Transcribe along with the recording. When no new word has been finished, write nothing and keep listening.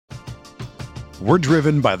We're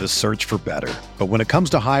driven by the search for better. But when it comes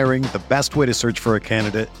to hiring, the best way to search for a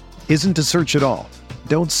candidate isn't to search at all.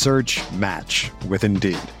 Don't search, match with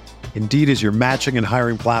Indeed. Indeed is your matching and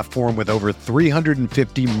hiring platform with over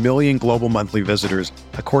 350 million global monthly visitors,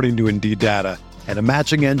 according to Indeed data, and a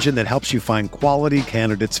matching engine that helps you find quality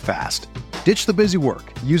candidates fast. Ditch the busy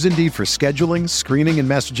work. Use Indeed for scheduling, screening, and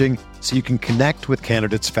messaging so you can connect with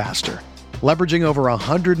candidates faster. Leveraging over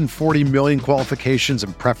 140 million qualifications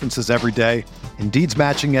and preferences every day, Indeed's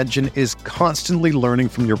matching engine is constantly learning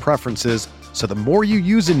from your preferences, so the more you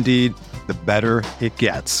use Indeed, the better it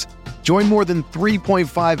gets. Join more than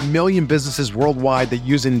 3.5 million businesses worldwide that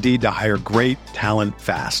use Indeed to hire great talent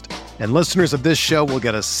fast. And listeners of this show will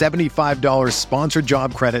get a $75 sponsored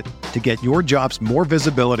job credit to get your jobs more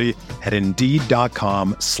visibility at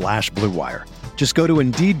Indeed.com/Blue Wire. Just go to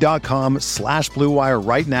Indeed.com/Blue Wire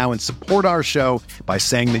right now and support our show by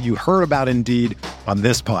saying that you heard about Indeed on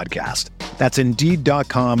this podcast. That's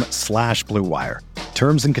Indeed.com/Blue Wire.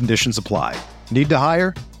 Terms and conditions apply. Need to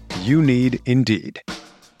hire? You need Indeed.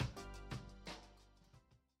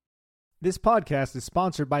 This podcast is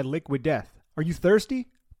sponsored by Liquid Death. Are you thirsty?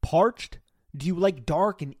 Parched? Do you like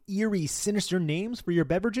dark and eerie, sinister names for your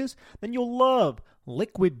beverages? Then you'll love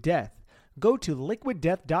Liquid Death. Go to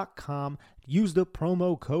liquiddeath.com, use the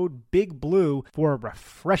promo code BIGBLUE for a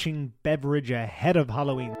refreshing beverage ahead of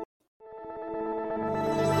Halloween.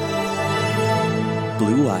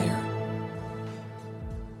 Blue Wire.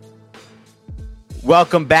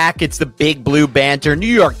 Welcome back. It's the Big Blue Banter New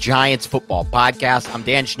York Giants football podcast. I'm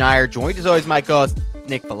Dan Schneider, joined as always my co-host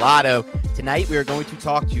Nick Filato. Tonight we are going to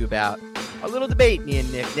talk to you about a little debate me and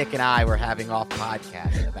Nick and I were having off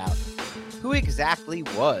podcast about who exactly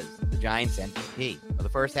was the Giants MVP for the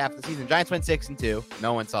first half of the season. Giants went 6-2.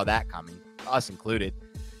 No one saw that coming, us included.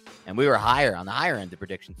 And we were on the higher end of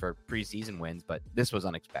prediction for preseason wins, but this was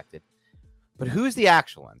unexpected. But who's the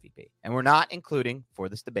actual MVP? And we're not including, for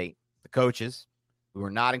this debate, the coaches. We were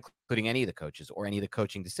not including any of the coaches or any of the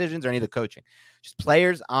coaching decisions or any of the coaching. Just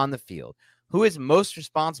players on the field. Who is most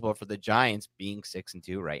responsible for the Giants being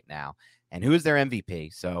 6-2 right now? And who is their MVP?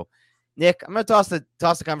 So, Nick, I'm going to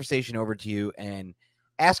toss the conversation over to you and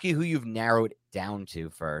ask you who you've narrowed down to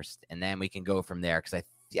first, and then we can go from there, because I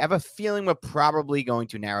have a feeling we're probably going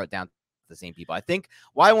to narrow it down to the same people. I think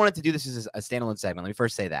why I wanted to do this is a standalone segment. Let me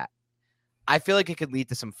first say that. I feel like it could lead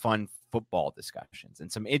to some fun football discussions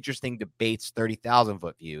and some interesting debates,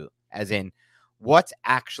 30,000-foot view, as in what's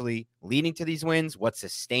actually leading to these wins, what's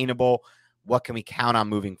sustainable, what can we count on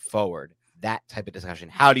moving forward, that type of discussion.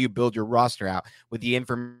 How do you build your roster out with the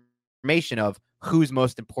information of who's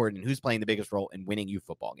most important and who's playing the biggest role in winning you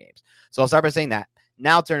football games? So I'll start by saying that.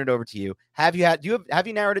 Now I'll turn it over to you. Have you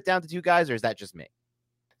narrowed it down to two guys, or is that just me?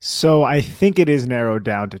 So I think it is narrowed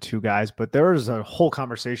down to two guys, but there is a whole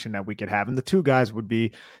conversation that we could have. And the two guys would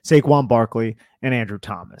be Saquon Barkley and Andrew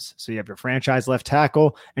Thomas. So you have your franchise left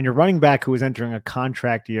tackle and your running back who is entering a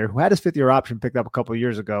contract year, who had his fifth-year option picked up a couple of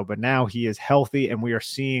years ago, but now he is healthy, and we are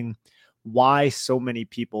seeing why so many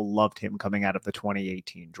people loved him coming out of the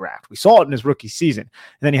 2018 draft. We saw it in his rookie season, and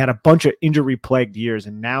then he had a bunch of injury-plagued years,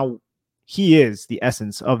 and now he is the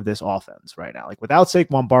essence of this offense right now. Like, without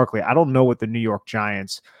Saquon Barkley, I don't know what the New York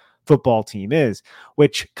Giants football team is,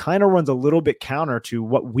 which kind of runs a little bit counter to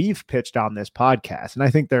what we've pitched on this podcast. And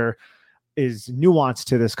I think there is nuance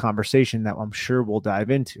to this conversation that I'm sure we'll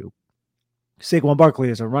dive into. Saquon Barkley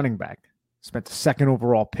is a running back, spent the second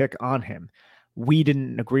overall pick on him. We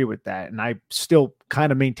didn't agree with that, and I still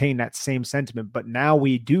kind of maintain that same sentiment, but now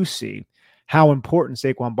we do see how important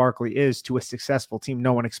Saquon Barkley is to a successful team.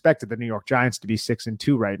 No one expected the New York Giants to be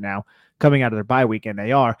 6-2 right now, coming out of their bye week, and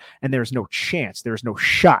they are. And there's no chance, there's no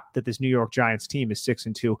shot that this New York Giants team is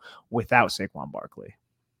 6-2 without Saquon Barkley.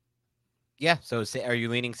 Yeah. So are you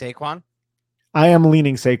leaning Saquon? I am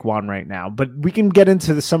leaning Saquon right now, but we can get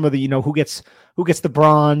into some of the, who gets the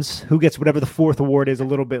bronze, who gets whatever the fourth award is a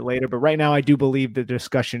little bit later. But right now, I do believe the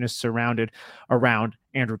discussion is surrounded around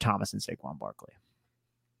Andrew Thomas and Saquon Barkley.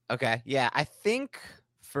 Okay. Yeah. I think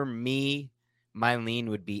for me, my lean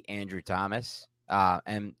would be Andrew Thomas.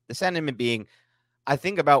 And the sentiment being, I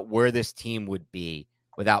think about where this team would be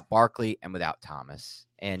without Barkley and without Thomas.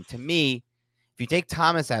 And to me, if you take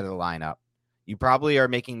Thomas out of the lineup, you probably are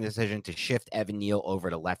making the decision to shift Evan Neal over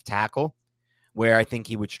to left tackle, where I think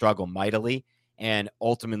he would struggle mightily and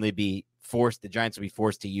ultimately the Giants would be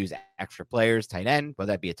forced to use extra players, tight end,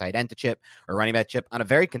 whether that be a tight end to chip or running back chip, on a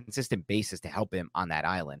very consistent basis to help him on that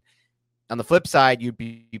island. On the flip side, you'd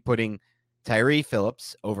be putting Tyree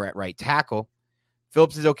Phillips over at right tackle.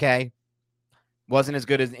 Phillips is okay. Wasn't as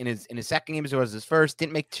good as in his second game as it was his first.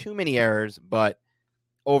 Didn't make too many errors, but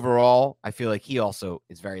overall, I feel like he also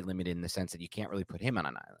is very limited in the sense that you can't really put him on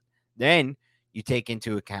an island. Then you take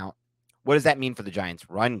into account, what does that mean for the Giants'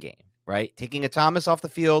 run game, right? Taking a Thomas off the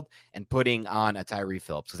field and putting on a Tyree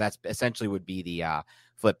Phillips, because that's essentially would be the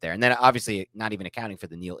flip there. And then obviously not even accounting for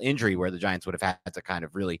the Neal injury, where the Giants would have had to kind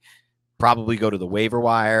of really probably go to the waiver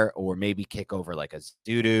wire or maybe kick over like a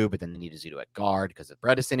Zudu, but then they need a Zudu at guard because of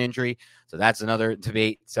Bredesen injury. So that's another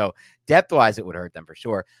debate. So depth-wise, it would hurt them for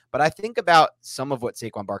sure. But I think about some of what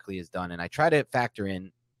Saquon Barkley has done, and I try to factor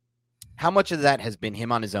in how much of that has been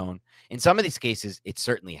him on his own. In some of these cases, it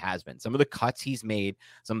certainly has been. Some of the cuts he's made,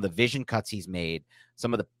 some of the vision cuts he's made,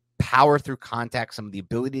 some of the power through contact, some of the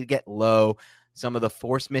ability to get low, some of the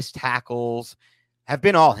force missed tackles have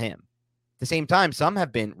been all him. At the same time, some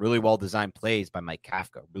have been really well-designed plays by Mike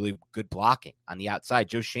Kafka, really good blocking on the outside.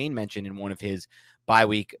 Joe Schoen mentioned in one of his bye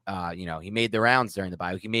week, he made the rounds during the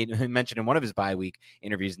bye week. He mentioned in one of his bye week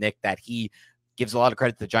interviews, Nick, that he gives a lot of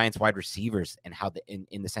credit to the Giants wide receivers and how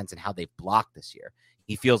in the sense and how they've blocked this year.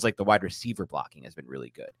 He feels like the wide receiver blocking has been really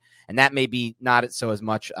good. And that may be not so as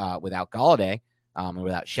much without Golladay and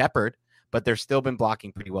without Shepard, but they've still been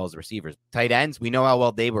blocking pretty well as the receivers. Tight ends, we know how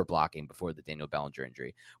well they were blocking before the Daniel Bellinger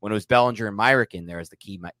injury. When it was Bellinger and Myrick in there as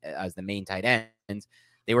the main tight ends,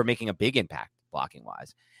 they were making a big impact blocking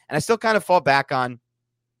wise. And I still kind of fall back on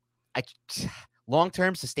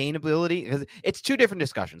long-term sustainability, because it's two different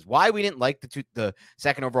discussions. Why we didn't like the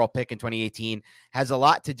second overall pick in 2018 has a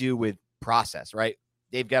lot to do with process, right?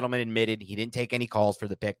 Dave Gettleman admitted he didn't take any calls for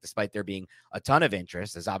the pick, despite there being a ton of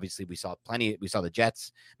interest, as obviously we saw the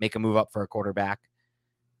Jets make a move up for a quarterback.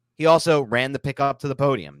 He also ran the pick up to the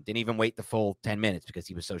podium, didn't even wait the full 10 minutes because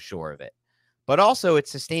he was so sure of it. But also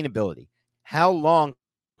it's sustainability. How long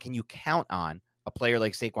can you count on a player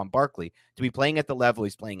like Saquon Barkley to be playing at the level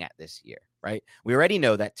he's playing at this year, right? We already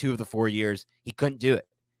know that 2 of the 4 years he couldn't do it.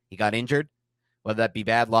 He got injured, whether that be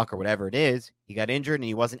bad luck or whatever it is. He got injured and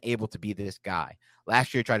he wasn't able to be this guy.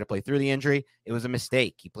 Last year, he tried to play through the injury. It was a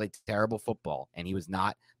mistake. He played terrible football, and he was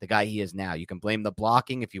not the guy he is now. You can blame the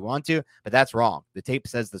blocking if you want to, but that's wrong. The tape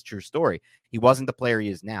says the true story. He wasn't the player he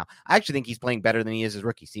is now. I actually think he's playing better than he is his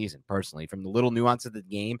rookie season, personally, from the little nuance of the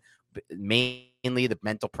game. Mainly the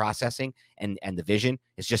mental processing and the vision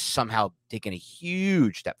is just somehow taking a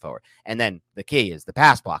huge step forward. And then the key is the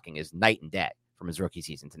pass blocking is night and day from his rookie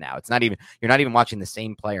season to now. You're not even watching the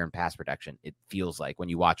same player in pass protection. It feels like when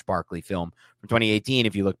you watch Barkley film from 2018,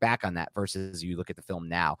 if you look back on that versus you look at the film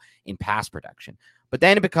now in pass protection. But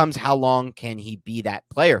then it becomes, how long can he be that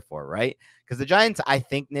player for, right? Because the Giants, I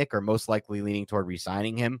think, Nick, are most likely leaning toward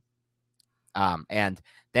re-signing him. And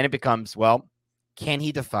then it becomes, well, can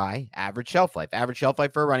he defy average shelf life? Average shelf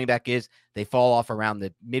life for a running back is they fall off around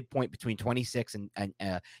the midpoint between 26 and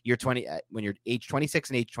year 20 when you're age 26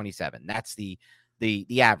 and age 27. That's the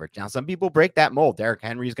average. Now, some people break that mold. Derrick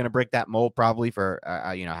Henry is going to break that mold probably for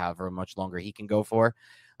however much longer he can go for.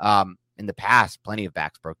 In the past, plenty of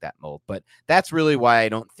backs broke that mold, but that's really why I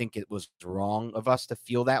don't think it was wrong of us to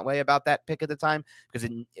feel that way about that pick at the time, because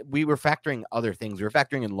we were factoring other things. We were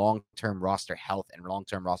factoring in long-term roster health and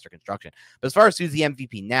long-term roster construction. But as far as who's the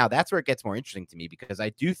MVP now, that's where it gets more interesting to me, because I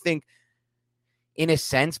do think, in a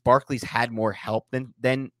sense, Barkley's had more help than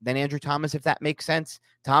Andrew Thomas, if that makes sense.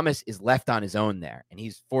 Thomas is left on his own there, and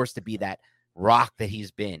he's forced to be that rock that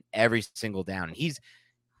he's been every single down. And he's,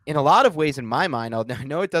 in a lot of ways, in my mind, I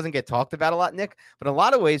know it doesn't get talked about a lot, Nick, but in a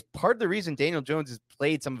lot of ways, part of the reason Daniel Jones has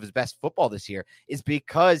played some of his best football this year is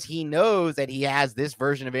because he knows that he has this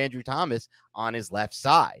version of Andrew Thomas on his left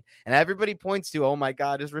side. And everybody points to, oh my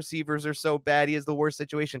God, his receivers are so bad. He has the worst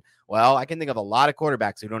situation. Well, I can think of a lot of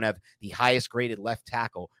quarterbacks who don't have the highest graded left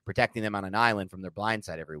tackle protecting them on an island from their blind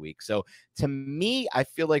side every week. So to me, I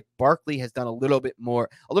feel like Barkley has done a little bit more.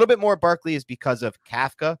 Barkley is because of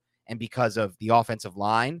Kafka, and because of the offensive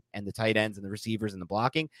line and the tight ends and the receivers and the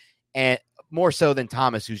blocking, and more so than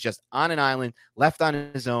Thomas, who's just on an island, left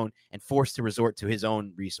on his own, and forced to resort to his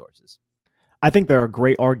own resources. I think there are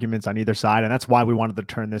great arguments on either side, and that's why we wanted to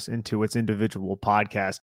turn this into its individual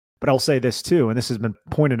podcast. But I'll say this too, and this has been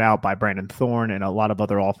pointed out by Brandon Thorne and a lot of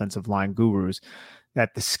other offensive line gurus,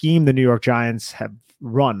 that the scheme the New York Giants have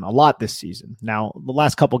run a lot this season. Now, the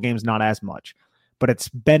last couple games, not as much, but it's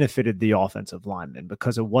benefited the offensive linemen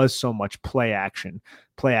because it was so much play action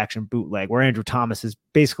bootleg, where Andrew Thomas is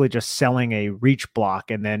basically just selling a reach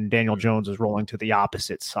block and then Daniel Jones is rolling to the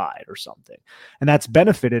opposite side or something. And that's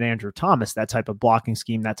benefited Andrew Thomas, that type of blocking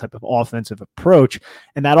scheme, that type of offensive approach.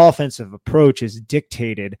 And that offensive approach is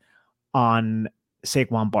dictated on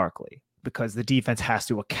Saquon Barkley, because the defense has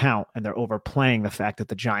to account, and they're overplaying the fact that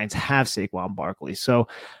the Giants have Saquon Barkley. So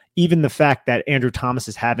even the fact that Andrew Thomas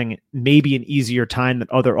is having maybe an easier time than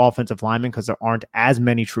other offensive linemen because there aren't as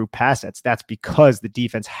many true pass sets, that's because the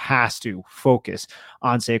defense has to focus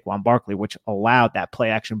on Saquon Barkley, which allowed that play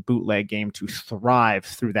action bootleg game to thrive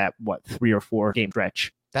through that, 3 or 4 game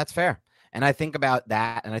stretch. That's fair. And I think about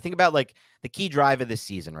that, and I think about like the key drive of this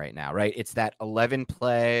season right now, right? It's that 11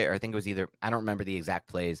 play, or I think it was either, I don't remember the exact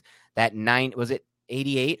plays, that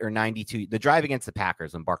 88 or 92, the drive against the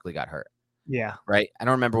Packers when Barkley got hurt. Yeah. Right. I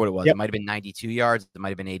don't remember what it was. Yep. It might've been 92 yards. It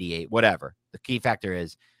might've been 88, whatever. The key factor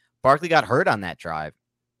is Barkley got hurt on that drive,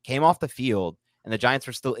 came off the field, and the Giants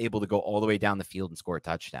were still able to go all the way down the field and score a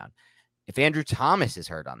touchdown. If Andrew Thomas is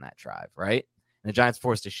hurt on that drive, right, and the Giants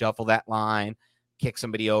forced to shuffle that line, kick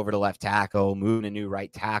somebody over to left tackle, move a new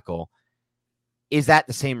right tackle, is that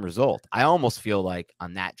the same result? I almost feel like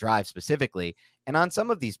on that drive specifically, and on some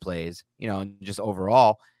of these plays, just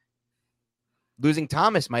overall, losing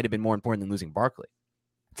Thomas might have been more important than losing Barkley.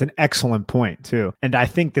 It's an excellent point, too. And I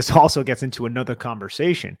think this also gets into another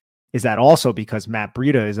conversation. Is that also because Matt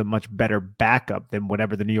Breida is a much better backup than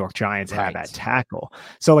whatever the New York Giants have at tackle?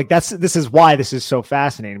 So like this is why this is so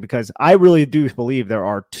fascinating, because I really do believe there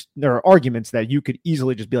are arguments that you could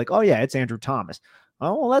easily just be like, oh yeah, it's Andrew Thomas.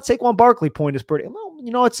 Oh, well, that Saquon Barkley point is pretty.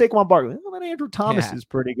 Well, it's Saquon Barkley. Well, then Andrew Thomas is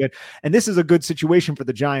pretty good. And this is a good situation for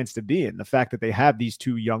the Giants to be in. The fact that they have these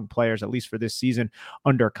 2 young players, at least for this season,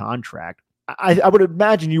 under contract. I would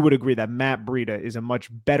imagine you would agree that Matt Breida is a much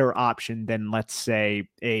better option than, let's say,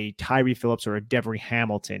 a Tyree Phillips or a Devery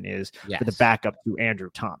Hamilton is for the backup to Andrew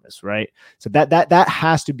Thomas, right? So that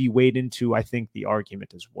has to be weighed into, I think, the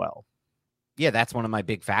argument as well. Yeah, that's one of my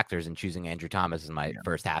big factors in choosing Andrew Thomas as my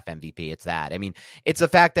first half MVP. It's that. I mean, it's the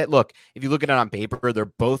fact that, look, if you look at it on paper, they're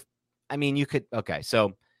both,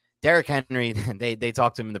 so Derrick Henry, they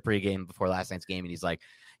talked to him in the pregame before last night's game, and he's like,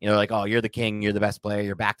 oh, you're the king, you're the best player,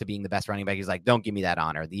 you're back to being the best running back. He's like, don't give me that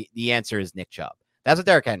honor. The answer is Nick Chubb. That's what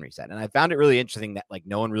Derrick Henry said. And I found it really interesting that like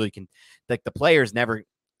no one really can, like the players never,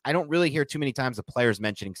 I don't really hear too many times the players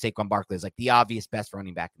mentioning Saquon Barkley as like the obvious best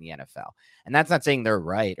running back in the NFL. And that's not saying they're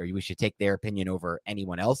right or we should take their opinion over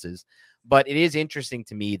anyone else's, but it is interesting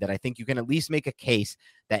to me that I think you can at least make a case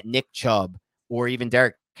that Nick Chubb or even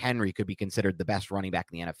Derrick Henry could be considered the best running back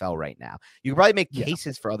in the NFL right now. You could probably make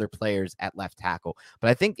cases for other players at left tackle, but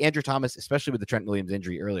I think Andrew Thomas, especially with the Trent Williams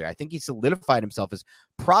injury earlier, I think he solidified himself as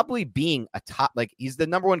probably being a top, like he's the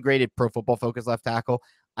number 1 graded Pro Football Focus left tackle.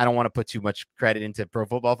 I don't want to put too much credit into Pro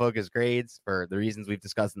Football Focus grades for the reasons we've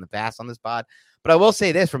discussed in the past on this pod, but I will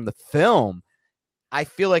say this from the film, I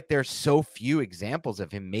feel like there's so few examples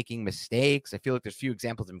of him making mistakes. I feel like there's few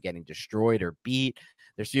examples of him getting destroyed or beat.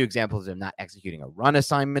 There's few examples of him not executing a run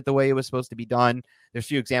assignment the way it was supposed to be done. There's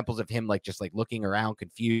few examples of him like just like looking around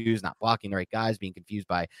confused, not blocking the right guys, being confused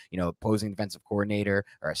by, opposing defensive coordinator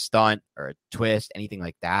or a stunt or a twist, anything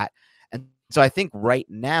like that. And so I think right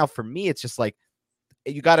now for me, it's just like,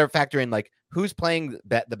 you got to factor in like who's playing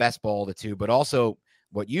the best ball of the two, but also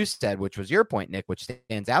what you said, which was your point, Nick, which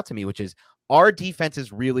stands out to me, which is our defense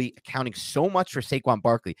is really accounting so much for Saquon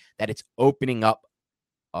Barkley that it's opening up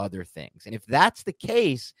other things. And if that's the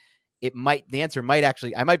case, the answer might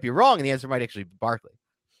actually, I might be wrong, and the answer might actually be Barkley.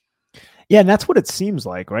 Yeah, and that's what it seems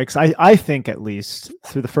like, right? Because I think at least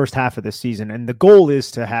through the first half of the season, and the goal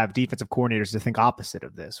is to have defensive coordinators to think opposite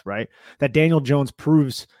of this, right? That Daniel Jones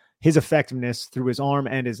proves his effectiveness through his arm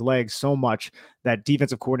and his legs so much that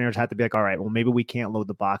defensive coordinators have to be like, all right, well, maybe we can't load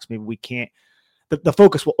the box. Maybe we can't. The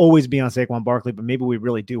focus will always be on Saquon Barkley, but maybe we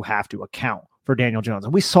really do have to account for Daniel Jones.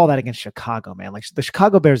 And we saw that against Chicago, man. Like the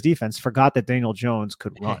Chicago Bears defense forgot that Daniel Jones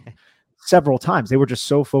could run several times. They were just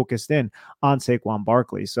so focused in on Saquon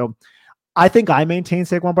Barkley. So I think I maintain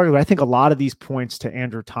Saquon Barkley, but I think a lot of these points to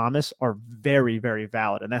Andrew Thomas are very, very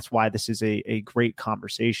valid. And that's why this is a great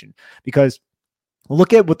conversation, because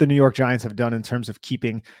look at what the New York Giants have done in terms of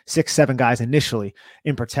keeping 6-7 guys initially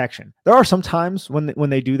in protection. There are some times when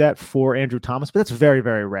they do that for Andrew Thomas, but that's very,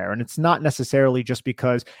 very rare. And it's not necessarily just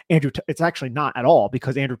because it's actually not at all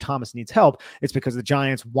because Andrew Thomas needs help. It's because the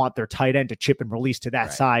Giants want their tight end to chip and release to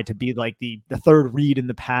that side, to be like the third read in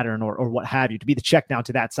the pattern or what have you, to be the check down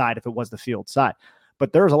to that side if it was the field side.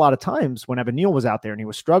 But there was a lot of times when Evan Neal was out there and he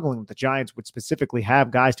was struggling, the Giants would specifically have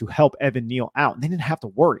guys to help Evan Neal out. And they didn't have to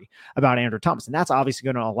worry about Andrew Thomas. And that's obviously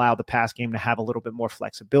going to allow the pass game to have a little bit more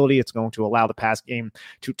flexibility. It's going to allow the pass game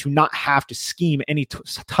to not have to scheme any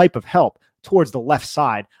type of help towards the left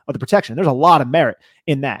side of the protection. There's a lot of merit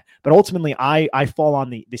in that. But ultimately, I fall on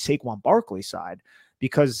the Saquon Barkley side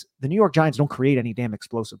because the New York Giants don't create any damn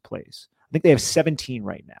explosive plays. I think they have 17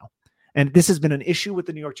 right now. And this has been an issue with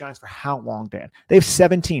the New York Giants for how long, Dan? They have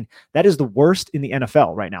 17. That is the worst in the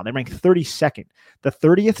NFL right now. They rank 32nd. The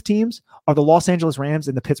 30th teams are the Los Angeles Rams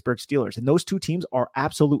and the Pittsburgh Steelers. And those two teams are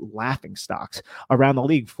absolute laughing stocks around the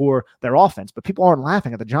league for their offense. But people aren't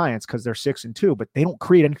laughing at the Giants because they're 6-2, but they don't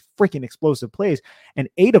create any freaking explosive plays. And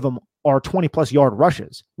 8 of them are 20-plus yard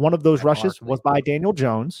rushes. One of those rushes was by Daniel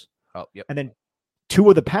Jones. Oh, yep. And then 2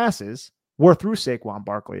 of the passes were through Saquon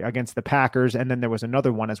Barkley against the Packers. And then there was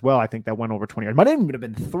another one as well, I think, that went over 20 yards. It might even have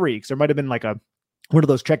been 3 because there might have been like one of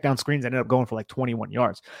those check down screens that ended up going for like 21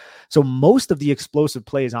 yards. So most of the explosive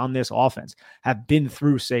plays on this offense have been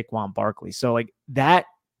through Saquon Barkley. So like that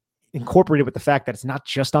incorporated with the fact that it's not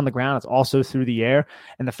just on the ground, it's also through the air.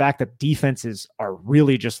 And the fact that defenses are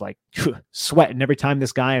really just like sweating every time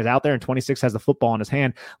this guy is out there and 26 has the football in his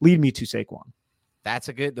hand, lead me to Saquon. That's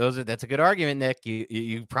a good argument, Nick.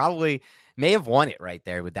 You probably may have won it right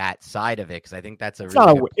there with that side of it, because I think that's it's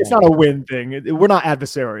not a win thing. We're not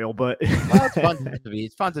adversarial, but well, it's fun to be.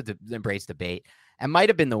 It's fun to embrace debate, and might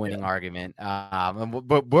have been the winning argument.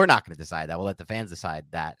 But we're not going to decide that. We'll let the fans decide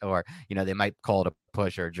that, or they might call it a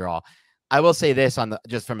push or a draw. I will say this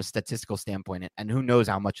just from a statistical standpoint, and who knows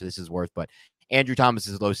how much this is worth, but Andrew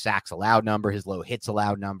Thomas's low sacks allowed number, his low hits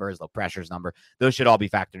allowed number, his low pressures number, those should all be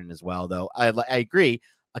factored in as well. Though I agree,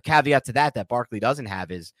 a caveat to that Barkley doesn't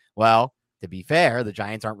have is, well, to be fair, the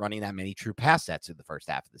Giants aren't running that many true pass sets in the first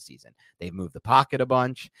half of the season. They've moved the pocket a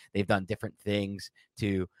bunch. They've done different things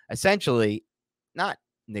to essentially not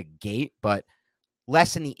negate, but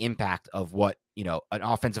lessen the impact of what an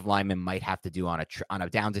offensive lineman might have to do on a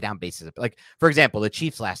down-to-down basis. Like, for example, the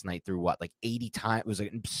Chiefs last night threw 80 times. It was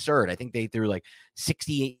absurd. I think they threw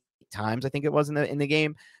 68 times. I think it was in the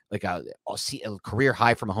game. Like a career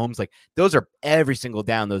high from Mahomes. Like, those are every single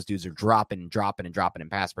down. Those dudes are dropping in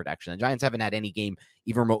pass protection. The Giants haven't had any game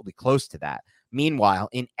even remotely close to that. Meanwhile,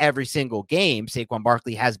 in every single game, Saquon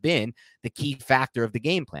Barkley has been the key factor of the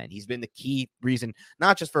game plan. He's been the key reason,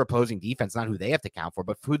 not just for opposing defense, not who they have to count for,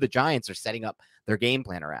 but who the Giants are setting up their game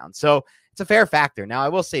plan around. So it's a fair factor. Now, I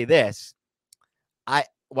will say this.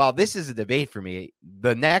 While this is a debate for me,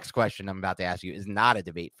 the next question I'm about to ask you is not a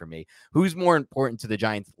debate for me. Who's more important to the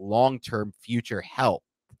Giants' long-term future health?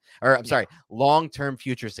 Long-term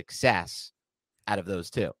future success out of those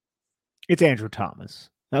two? It's Andrew Thomas.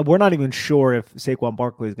 Now, we're not even sure if Saquon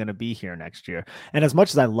Barkley is going to be here next year. And as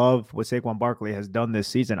much as I love what Saquon Barkley has done this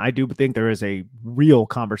season, I do think there is a real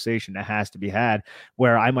conversation that has to be had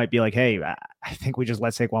where I might be like, hey, I think we just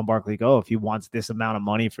let Saquon Barkley go if he wants this amount of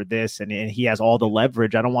money for this and he has all the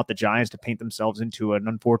leverage. I don't want the Giants to paint themselves into an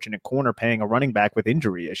unfortunate corner paying a running back with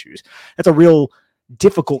injury issues. That's a real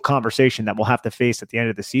difficult conversation that we'll have to face at the end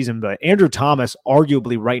of the season. But Andrew Thomas,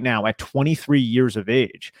 arguably right now at 23 years of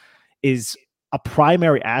age, is a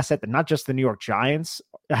primary asset that not just the New York Giants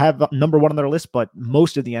have number one on their list, but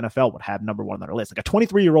most of the NFL would have number one on their list. Like a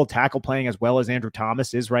 23-year-old tackle playing as well as Andrew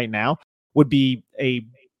Thomas is right now would be a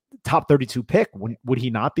top 32 pick. Would he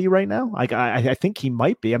not be right now? Like, I think he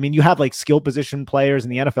might be. I mean, you have like skill position players,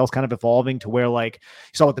 and the NFL is kind of evolving to where, like,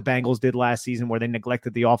 you saw what the Bengals did last season, where they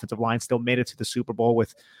neglected the offensive line, still made it to the Super Bowl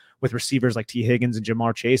with receivers like T. Higgins and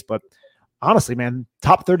Jamar Chase. But honestly, man,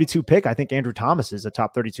 top 32 pick. I think Andrew Thomas is a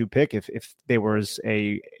top 32 pick if there was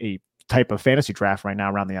a type of fantasy draft right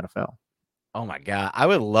now around the NFL. Oh my God. I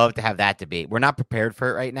would love to have that debate. We're not prepared for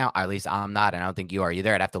it right now. At least I'm not. And I don't think you are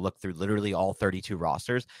either. I'd have to look through literally all 32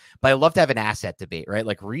 rosters, but I'd love to have an asset debate, right?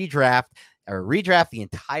 Like redraft the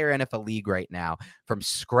entire NFL league right now from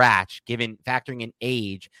scratch, factoring in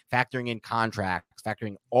age, factoring in contracts,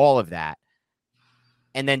 factoring all of that,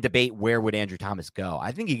 and then debate where would Andrew Thomas go.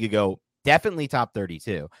 I think he could go definitely top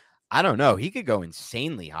 32. I don't know. He could go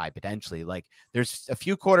insanely high potentially. Like, there's a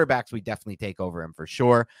few quarterbacks we definitely take over him for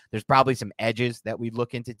sure. There's probably some edges that we'd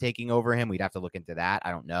look into taking over him. We'd have to look into that.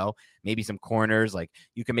 I don't know. Maybe some corners. Like,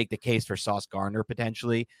 you can make the case for Sauce Gardner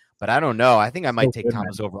potentially, but I don't know. I think I might take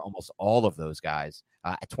Thomas over almost all of those guys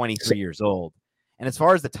at 23 years old. And as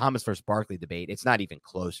far as the Thomas versus Barkley debate, it's not even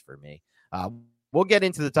close for me. We'll get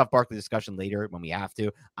into the tough Barkley discussion later when we have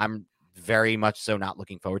to. I'm very much so not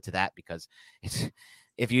looking forward to that because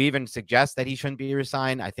if you even suggest that he shouldn't be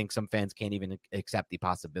resigned, I think some fans can't even accept the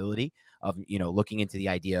possibility of, looking into the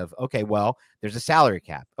idea of, okay, well, there's a salary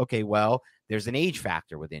cap. Okay, well, there's an age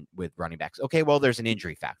factor with running backs. Okay, well, there's an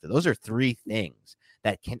injury factor. Those are three things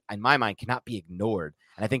that can, in my mind, cannot be ignored.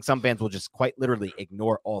 And I think some fans will just quite literally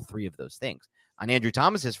ignore all three of those things. On Andrew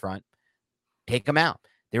Thomas's front, take him out.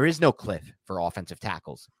 There is no cliff for offensive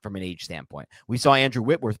tackles from an age standpoint. We saw Andrew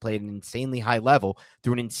Whitworth play at an insanely high level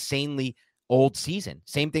through an insanely old season.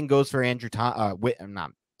 Same thing goes for Trent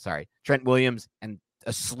Williams and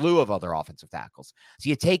a slew of other offensive tackles. So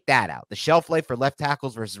you take that out. The shelf life for left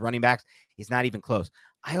tackles versus running backs is not even close.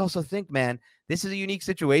 I also think, man, this is a unique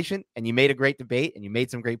situation, and you made a great debate, and you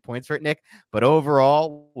made some great points for it, Nick. But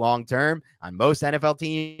overall, long-term, on most NFL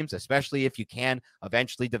teams, especially if you can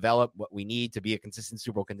eventually develop what we need to be a consistent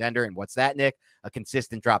Super Bowl contender, and what's that, Nick? A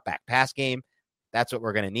consistent drop-back pass game. That's what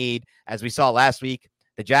we're going to need. As we saw last week,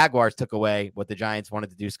 the Jaguars took away what the Giants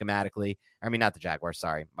wanted to do schematically. I mean, not the Jaguars,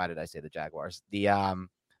 sorry. Why did I say the Jaguars? The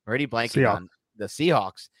already blanking on the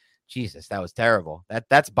Seahawks. Jesus, that was terrible.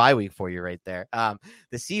 That's bye week for you right there.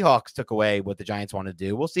 The Seahawks took away what the Giants wanted to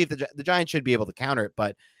do. We'll see if the Giants should be able to counter it.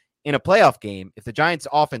 But in a playoff game, if the Giants'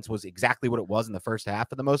 offense was exactly what it was in the first half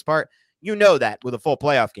for the most part, you know that with a full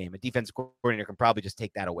playoff game, a defensive coordinator can probably just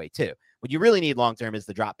take that away too. What you really need long-term is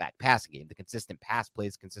the drop-back passing game, the consistent pass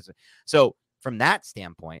plays, consistent. So from that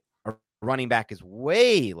standpoint, a running back is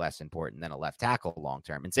way less important than a left tackle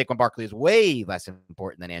long-term. And Saquon Barkley is way less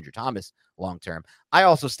important than Andrew Thomas long-term. I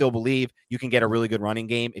also still believe you can get a really good running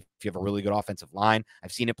game if you have a really good offensive line.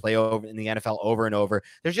 I've seen it play over in the NFL over and over.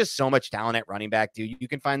 There's just so much talent at running back, dude. You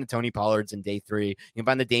can find the Tony Pollards in day 3. You can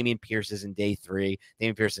find the Dameon Pierces in day 3.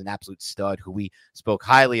 Dameon Pierce is an absolute stud who we spoke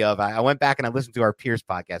highly of. I went back and I listened to our Pierce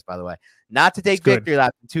podcast, by the way. Not to take victory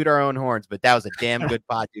lap and toot our own horns, but that was a damn good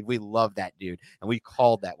pod, dude. We love that dude, and we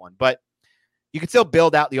called that one. But you can still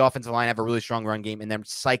build out the offensive line, have a really strong run game, and then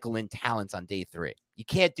cycle in talents on day 3. You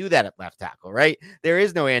can't do that at left tackle, right? There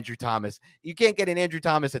is no Andrew Thomas. You can't get an Andrew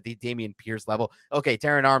Thomas at the Dameon Pierce level. Okay,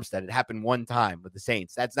 Terron Armstead, it happened one time with the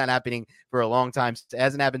Saints. That's not happening for a long time. It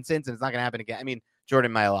hasn't happened since, and it's not going to happen again. I mean,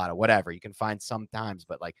 Jordan Mailata, whatever. You can find sometimes,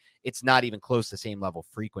 but like it's not even close to the same level of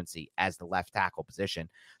frequency as the left tackle position.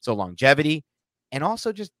 So longevity, and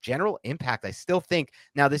also just general impact. I still think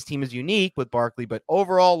now this team is unique with Barkley, but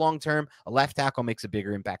overall long-term, a left tackle makes a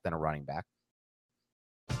bigger impact than a running back.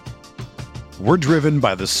 We're driven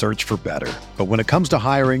by the search for better. But when it comes to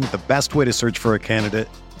hiring, the best way to search for a candidate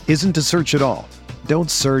isn't to search at all.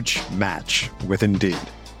 Don't search, match with Indeed.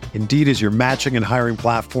 Indeed is your matching and hiring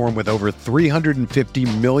platform with over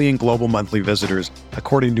 350 million global monthly visitors,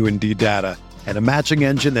 according to Indeed data, and a matching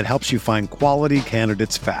engine that helps you find quality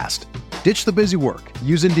candidates fast. Ditch the busy work.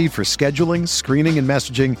 Use Indeed for scheduling, screening, and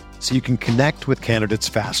messaging so you can connect with candidates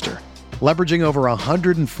faster. Leveraging over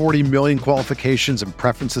 140 million qualifications and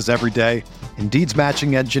preferences every day, Indeed's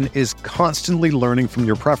matching engine is constantly learning from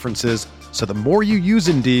your preferences, so the more you use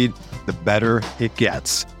Indeed, the better it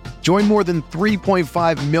gets. Join more than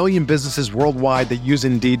 3.5 million businesses worldwide that use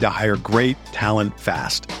Indeed to hire great talent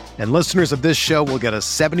fast. And listeners of this show will get a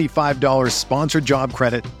 $75 sponsored job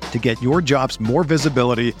credit to get your jobs more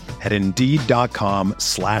visibility at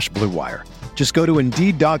Indeed.com/Blue Wire. Just go to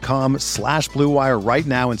Indeed.com/Blue Wire right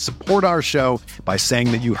now and support our show by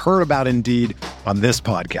saying that you heard about Indeed on this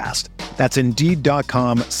podcast. That's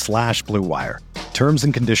Indeed.com/Blue Wire. Terms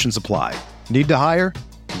and conditions apply. Need to hire?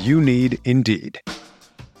 You need Indeed.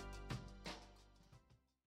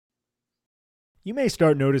 You may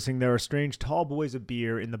start noticing there are strange tall boys of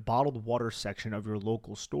beer in the bottled water section of your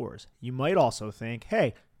local stores. You might also think,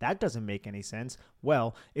 hey, that doesn't make any sense.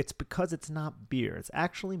 Well, it's because it's not beer. It's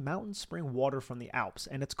actually mountain spring water from the Alps,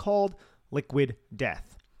 and it's called Liquid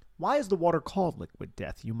Death. Why is the water called Liquid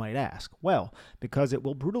Death, you might ask? Well, because it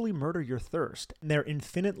will brutally murder your thirst. And their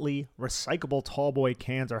infinitely recyclable tallboy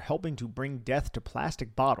cans are helping to bring death to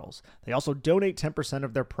plastic bottles. They also donate 10%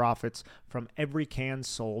 of their profits from every can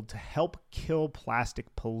sold to help kill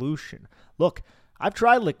plastic pollution. Look, I've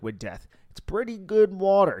tried Liquid Death. It's pretty good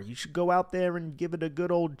water. You should go out there and give it a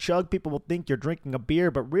good old chug. People will think you're drinking a beer,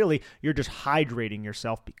 but really, you're just hydrating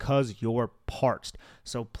yourself because you're parched.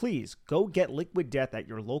 So please, go get Liquid Death at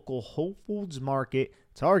your local Whole Foods Market,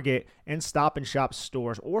 Target, and Stop and Shop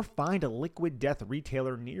stores, or find a Liquid Death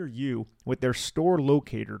retailer near you with their store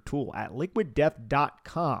locator tool at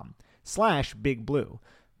liquiddeath.com/Big Blue.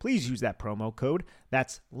 Please use that promo code.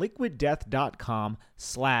 That's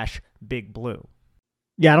liquiddeath.com/Big Blue.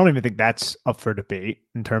 Yeah, I don't even think that's up for debate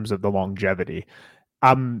in terms of the longevity.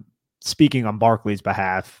 I'm speaking on Barkley's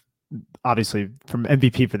behalf, obviously from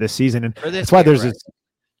MVP for this season, and that's why there's this.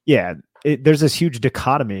 Yeah, there's this huge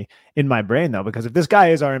dichotomy in my brain though, because if this guy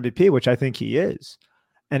is our MVP, which I think he is,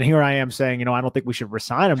 and here I am saying, I don't think we should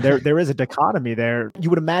resign him. There is a dichotomy there.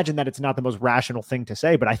 You would imagine that it's not the most rational thing to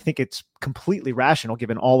say, but I think it's completely rational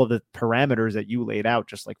given all of the parameters that you laid out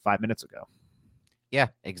just like 5 minutes ago. Yeah,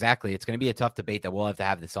 exactly. It's going to be a tough debate that we'll have to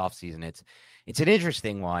have this offseason. It's an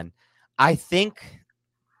interesting one. I think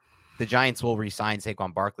the Giants will re-sign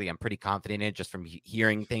Saquon Barkley. I'm pretty confident in it just from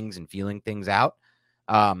hearing things and feeling things out.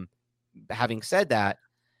 Having said that,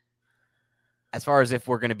 as far as if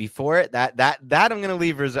we're going to be for it, that I'm going to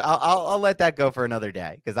leave. I'll let that go for another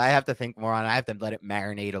day because I have to think more on it. I have to let it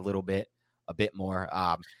marinate a bit more.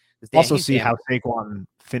 Also see how Saquon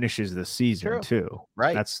finishes the season too.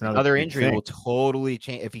 Right. That's another injury will totally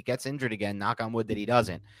change. If he gets injured again, knock on wood that he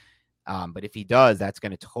doesn't. But if he does, that's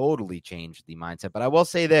going to totally change the mindset. But I will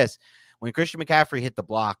say this. When Christian McCaffrey hit the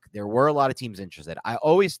block, there were a lot of teams interested. I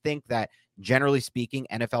always think that, generally speaking,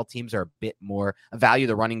 NFL teams are a bit more value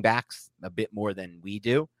the running backs a bit more than we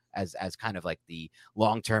do as kind of like the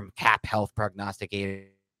long-term cap health prognosticators,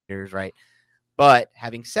 right? But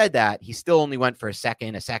having said that, he still only went for a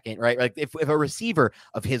second, right? Like if a receiver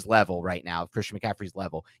of his level right now, Christian McCaffrey's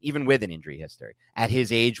level, even with an injury history, at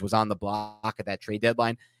his age was on the block at that trade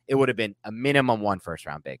deadline, it would have been a minimum 1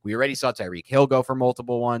 first-round pick. We already saw Tyreek Hill go for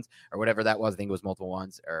multiple ones or whatever that was. I think it was multiple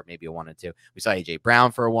ones or maybe a 1 and 2. We saw A.J.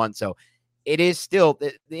 Brown for a 1. So it is still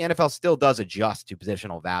the NFL still does adjust to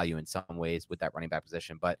positional value in some ways with that running back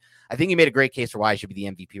position. But I think you made a great case for why he should be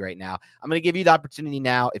the MVP right now. I'm going to give you the opportunity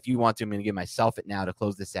now. If you want to, I'm going to give myself it now to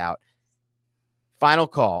close this out. Final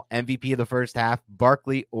call, MVP of the first half,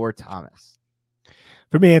 Barkley or Thomas?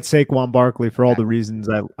 For me, it's Saquon Barkley for all the reasons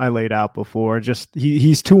I laid out before. Just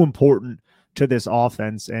he's too important to this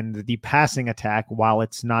offense, and the passing attack, while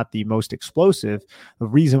it's not the most explosive, the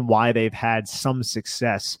reason why they've had some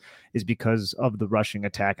success is because of the rushing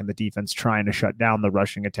attack and the defense trying to shut down the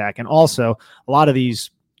rushing attack. And also, a lot of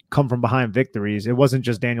these come from behind victories. It wasn't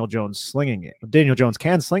just Daniel Jones slinging it. Daniel Jones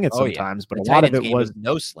can sling it sometimes, but a lot of it was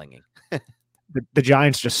no slinging. The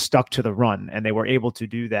Giants just stuck to the run, and they were able to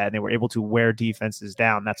do that, and they were able to wear defenses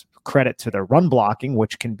down. That's credit to their run blocking,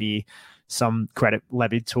 which can be some credit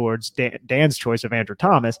levied towards Dan's choice of Andrew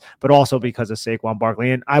Thomas, but also because of Saquon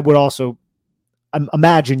Barkley. And I would also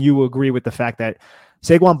imagine you agree with the fact that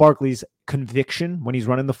Saquon Barkley's conviction when he's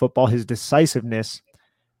running the football, his decisiveness,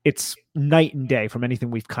 it's night and day from anything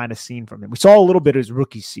we've kind of seen from him. We saw a little bit of his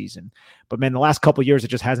rookie season, but man, the last couple of years, it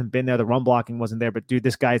just hasn't been there. The run blocking wasn't there, but dude,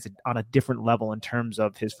 this guy is on a different level in terms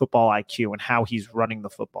of his football IQ and how he's running the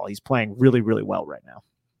football. He's playing really, really well right now.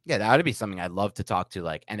 Yeah, that would be something I'd love to talk to,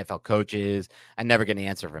 like NFL coaches. I never get an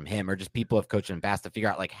answer from him, or just people have coached in the past to figure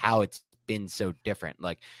out like how it's been so different.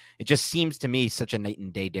 Like it just seems to me such a night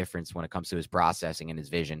and day difference when it comes to his processing and his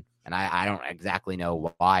vision. And I don't exactly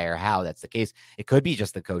know why or how that's the case. It could be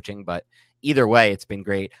just the coaching, but either way, it's been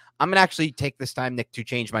great. I'm going to actually take this time, Nick, to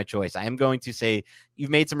change my choice. I am going to say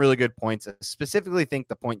you've made some really good points. I specifically think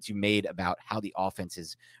the points you made about how the offense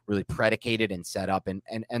is really predicated and set up, and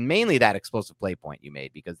mainly that explosive play point you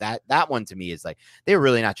made, because that one to me is like they're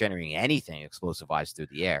really not generating anything explosive-wise through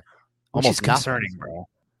the air. Almost concerning, bro.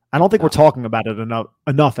 I don't think we're talking about it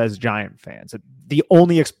enough as Giant fans.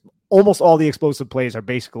 Almost all the explosive plays are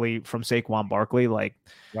basically from Saquon Barkley. Like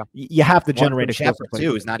you have to generate explosive plays.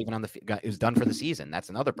 Too is not even on the is done for the season. That's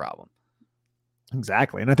another problem.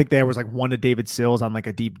 Exactly. And I think there was like one to David Sills on like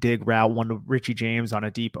a deep dig route, one to Richie James on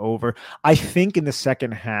a deep over. I think in the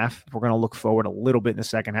second half, we're going to look forward a little bit in the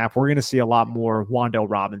second half. We're going to see a lot more Wan'Dale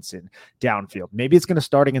Robinson downfield. Maybe it's going to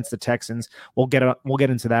start against the Texans. We'll get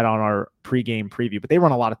into that on our pregame preview, but they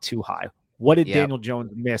run a lot of too high. What did Daniel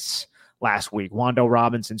Jones miss last week? Wan'Dale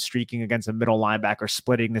Robinson streaking against a middle linebacker,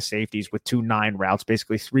 splitting the safeties with 2-9 routes,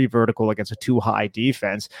 basically 3 vertical against a 2-high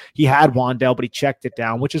defense. He had Wan'Dale, but he checked it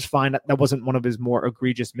down, which is fine. That wasn't one of his more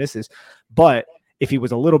egregious misses. But if he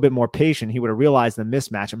was a little bit more patient, he would have realized the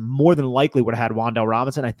mismatch and more than likely would have had Wan'Dale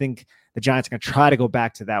Robinson. I think the Giants are going to try to go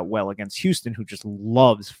back to that well against Houston, who just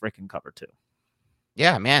loves freaking cover 2.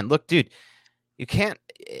 Yeah, man. Look, dude,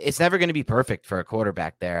 it's never going to be perfect for a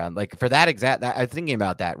quarterback there. Like for that I'm thinking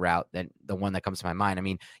about that route, that the one that comes to my mind. I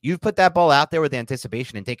mean, you've put that ball out there with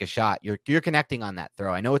anticipation and take a shot. You're connecting on that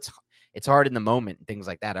throw. I know it's hard in the moment and things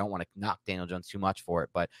like that. I don't want to knock Daniel Jones too much for it,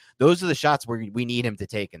 but those are the shots where we need him to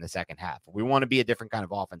take in the second half. We want to be a different kind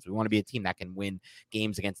of offense. We want to be a team that can win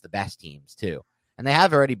games against the best teams too. And they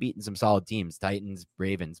have already beaten some solid teams, Titans,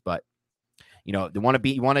 Ravens, but you want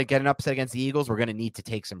to get an upset against the Eagles. We're going to need to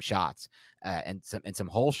take some shots and some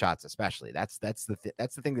hole shots, especially. That's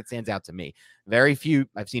the thing that stands out to me.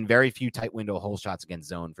 I've seen very few tight window hole shots against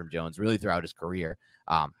zone from Jones really throughout his career,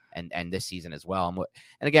 and this season as well.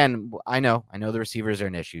 And again, I know the receivers are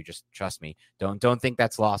an issue. Just trust me. Don't think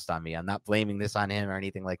that's lost on me. I'm not blaming this on him or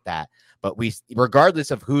anything like that. But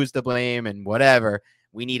regardless of who's to blame and whatever,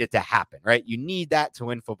 we need it to happen, right? You need that to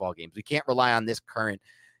win football games. We can't rely on this current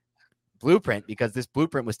blueprint, because this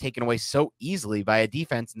blueprint was taken away so easily by a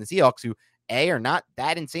defense in the Seahawks who A, are not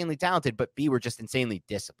that insanely talented, but B, were just insanely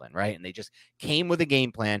disciplined, right? And they just came with a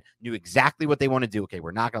game plan, knew exactly what they want to do. Okay,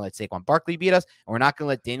 we're not going to let Saquon Barkley beat us, and we're not going to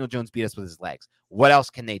let Daniel Jones beat us with his legs. What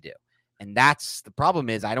else can they do? And that's the problem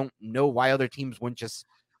is I don't know why other teams wouldn't just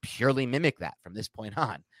purely mimic that from this point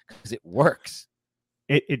on, because it works.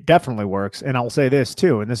 It definitely works. And I'll say this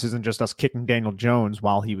too, and this isn't just us kicking Daniel Jones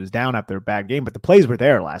while he was down after a bad game, but the plays were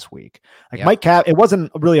there last week. Like Mike Kafka, it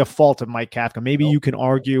wasn't really a fault of Mike Kafka. Maybe you can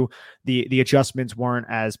argue the adjustments weren't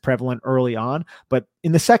as prevalent early on, but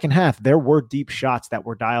in the second half, there were deep shots that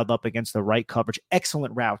were dialed up against the right coverage,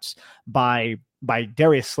 excellent routes by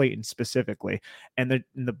Darius Slayton specifically. And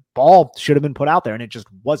the ball should have been put out there, and it just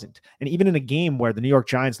wasn't. And even in a game where the New York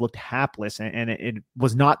Giants looked hapless and it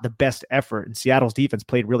was not the best effort, and Seattle's defense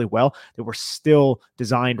played really well, there were still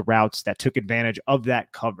designed routes that took advantage of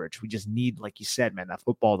that coverage. We just need, like you said, man, that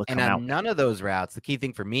football to come out. And on none of those routes, the key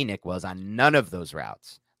thing for me, Nick, was on none of those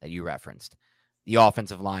routes that you referenced, the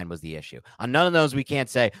offensive line was the issue. On none of those, we can't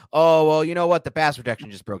say, oh, well, you know what? The pass protection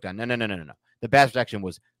just broke down. No. The pass protection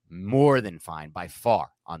was more than fine by far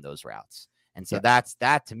on those routes. And so that's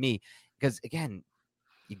that to me, because again,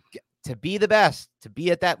 to be the best, to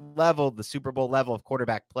be at that level, the Super Bowl level of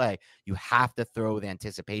quarterback play, you have to throw with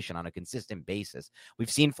anticipation on a consistent basis.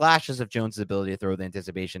 We've seen flashes of Jones' ability to throw with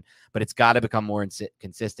anticipation, but it's got to become more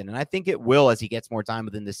consistent. And I think it will as he gets more time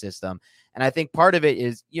within the system. And I think part of it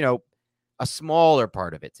is, a smaller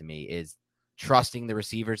part of it to me is trusting the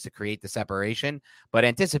receivers to create the separation, but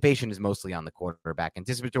anticipation is mostly on the quarterback.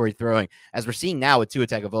 Anticipatory throwing, as we're seeing now with Tua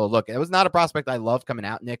Tagovailoa. Look, it was not a prospect I love coming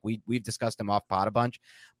out, Nick. We've discussed him off pod a bunch,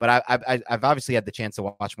 but I've obviously had the chance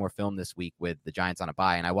to watch more film this week with the Giants on a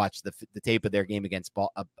bye, and I watched the tape of their game against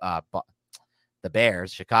the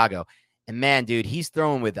Bears, Chicago. And man, dude, he's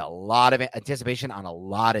throwing with a lot of anticipation on a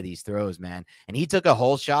lot of these throws, man. And he took a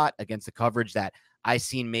whole shot against the coverage that I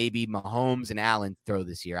seen maybe Mahomes and Allen throw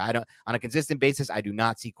this year. On a consistent basis, I do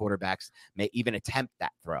not see quarterbacks may even attempt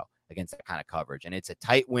that throw against that kind of coverage. And it's a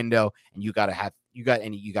tight window, and you got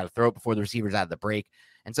to throw it before the receiver's out of the break.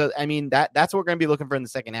 And so, I mean, that's what we're going to be looking for in the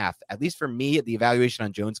second half. At least for me, the evaluation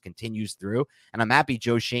on Jones continues through, and I'm happy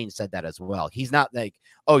Joe Shane said that as well. He's not like,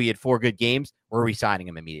 oh, he had 4 good games, we're re-signing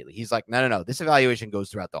him immediately. He's like, no. This evaluation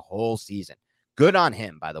goes throughout the whole season. Good on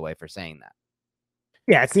him, by the way, for saying that.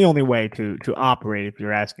 Yeah, it's the only way to operate, if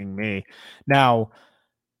you're asking me. Now,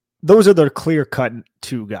 those are the clear-cut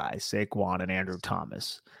 2 guys, Saquon and Andrew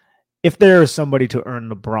Thomas. If there is somebody to earn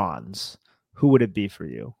the bronze, who would it be for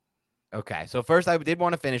you? Okay, so first I did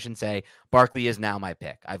want to finish and say Barkley is now my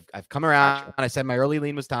pick. I've come around, and I said my early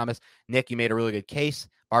lean was Thomas. Nick, you made a really good case.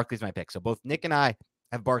 Barkley's my pick. So both Nick and I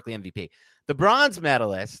have Barkley MVP. The bronze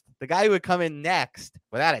medalist, the guy who would come in next,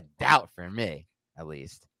 without a doubt for me, at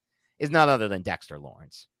least, is none other than Dexter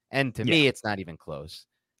Lawrence. And to me, it's not even close.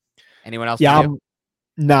 Anyone else? Yeah,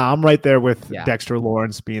 I'm right there with Dexter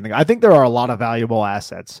Lawrence being the guy. I think there are a lot of valuable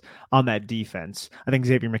assets on that defense. I think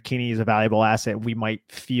Xavier McKinney is a valuable asset. We might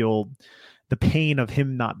feel the pain of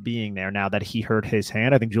him not being there now that he hurt his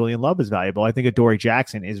hand. I think Julian Love is valuable. I think Adoree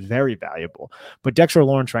Jackson is very valuable. But Dexter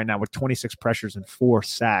Lawrence right now with 26 pressures and 4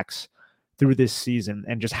 sacks through this season,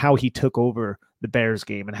 and just how he took over the Bears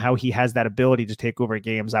game and how he has that ability to take over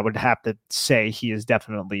games, I would have to say he is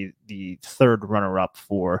definitely the 3rd runner-up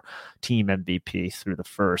for team MVP through the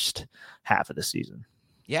first half of the season.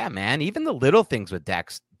 Yeah, man. Even the little things with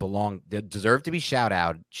Dex deserve to be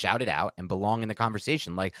shouted out and belong in the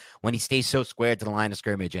conversation. Like when he stays so squared to the line of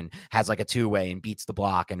scrimmage and has like a 2-way and beats the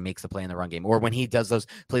block and makes the play in the run game. Or when he does those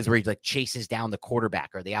plays where he like chases down the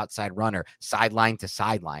quarterback or the outside runner sideline to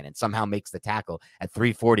sideline and somehow makes the tackle at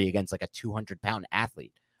 340 against like a 200-pound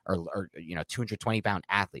athlete or 220-pound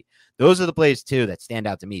athlete. Those are the plays too that stand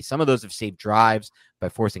out to me. Some of those have saved drives by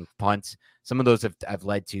forcing punts. Some of those have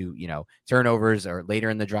led to, turnovers or later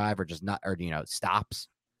in the drive or just stops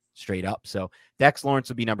straight up. So Dex Lawrence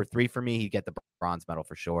would be number 3 for me. He'd get the bronze medal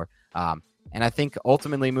for sure. And I think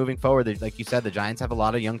ultimately moving forward, like you said, the Giants have a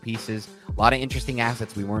lot of young pieces, a lot of interesting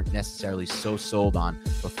assets we weren't necessarily so sold on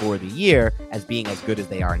before the year as being as good as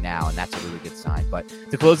they are now. And that's a really good sign. But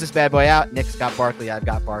to close this bad boy out, Nick's got Barkley, I've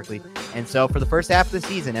got Barkley. And so for the first half of the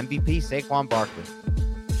season, MVP Saquon Barkley.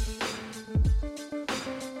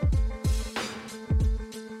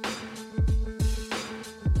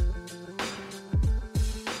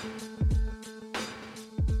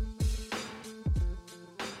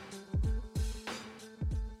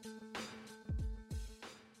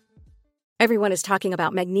 Everyone is talking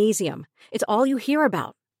about magnesium. It's all you hear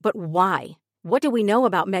about. But why? What do we know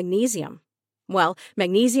about magnesium? Well,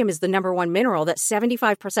 magnesium is the #1 mineral that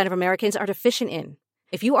 75% of Americans are deficient in.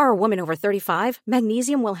 If you are a woman over 35,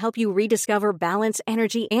 magnesium will help you rediscover balance,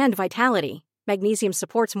 energy, and vitality. Magnesium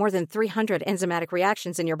supports more than 300 enzymatic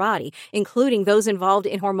reactions in your body, including those involved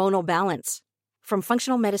in hormonal balance. From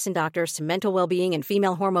functional medicine doctors to mental well-being and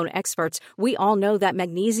female hormone experts, we all know that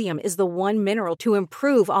magnesium is the one mineral to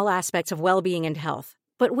improve all aspects of well-being and health.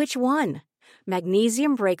 But which one?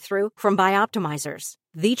 Magnesium Breakthrough from Bioptimizers,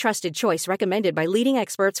 the trusted choice recommended by leading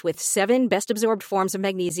experts with 7 best-absorbed forms of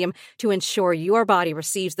magnesium to ensure your body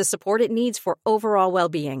receives the support it needs for overall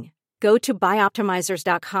well-being. Go to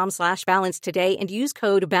bioptimizers.com/balance today and use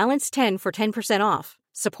code BALANCE10 for 10% off.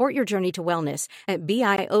 Support your journey to wellness at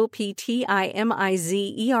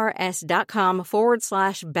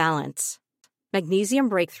bioptimizers.com/balance. Magnesium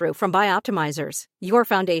Breakthrough from Bioptimizers, your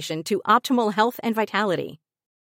foundation to optimal health and vitality.